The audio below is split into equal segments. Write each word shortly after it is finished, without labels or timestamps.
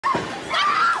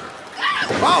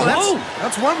Wow,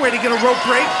 that's one way to get a rope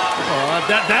break.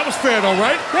 That was fair, though,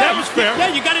 right? Yeah, that was fair. Yeah,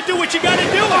 you got to do what you got to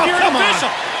do if you're an official.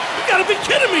 You got to be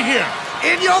kidding me here.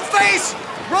 In your face.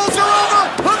 Rolls her over.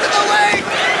 Hook of the leg.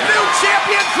 New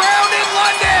champion crowned in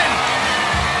London.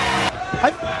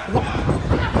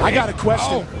 I got a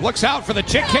question. Oh, looks out for the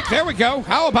chick kick. There we go.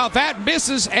 How about that?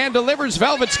 Misses and delivers.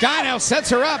 Velvet Sky now sets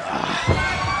her up.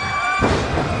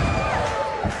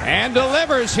 And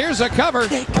delivers. Here's a cover.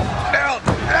 Out.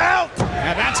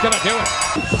 And that's going to do it.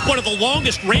 One of the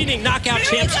longest reigning knockout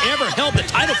champs ever held the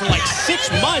title for like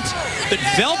 6 months, but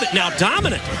Velvet now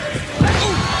dominant.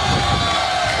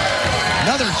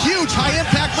 Another huge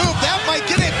high-impact move. That might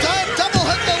get it done. Double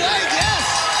hook the leg. Yes.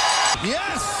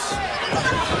 Yes.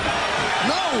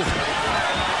 No.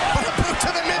 But a boot to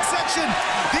the midsection.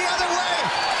 The other way.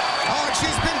 Oh, and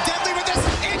she's been deadly with this.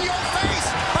 In your face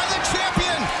by the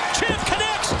champion. Champ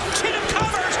connects. Champ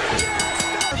covers.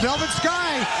 Velvet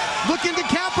Sky looking to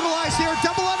capitalize here.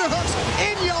 Double underhooks.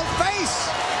 In your face.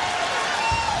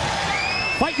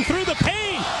 Fighting through the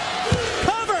pain.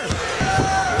 Cover.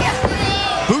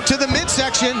 Boot to the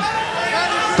midsection.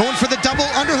 Going for the double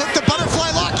underhook, the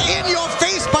butterfly lock in your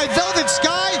face by Velvet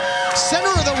Sky. Center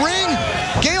of the ring.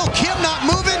 Gail Kim not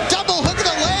moving. Double hook of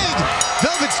the leg.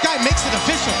 Velvet Sky makes it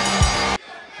official.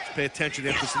 Let's pay attention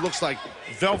there because it looks like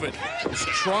Velvet is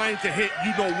trying to hit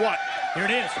you know what. Here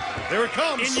it is. There it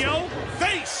comes. In your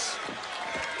face.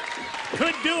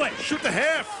 could do it. Shoot the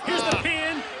half. Here's the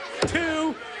pin.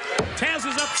 2. Taz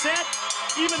is upset,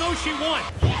 even though she won.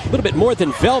 A little bit more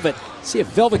than Velvet. See if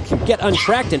Velvet can get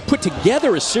untracked and put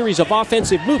together a series of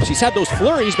offensive moves. He's had those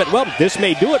flurries, but, well, this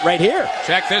may do it right here.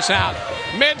 Check this out.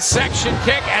 Midsection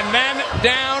kick and then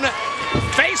down.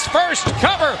 Face first,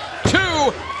 cover, 2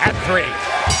 and 3.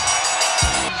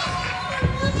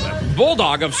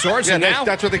 Bulldog of sorts, Yeah, and now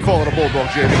that's what they call it, a bulldog,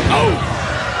 Jamie. Oh!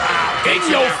 Wow,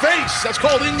 in your face. That's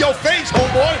called in your face,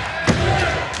 homeboy.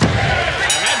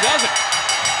 And that does it.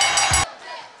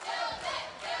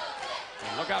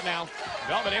 And look out now.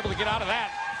 Velvet able to get out of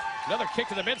that. Another kick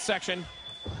to the midsection.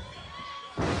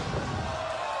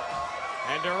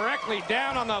 And directly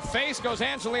down on the face goes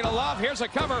Angelina Love. Here's a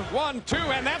cover. 1, 2,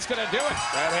 and that's going to do it.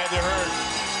 That had you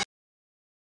hurt.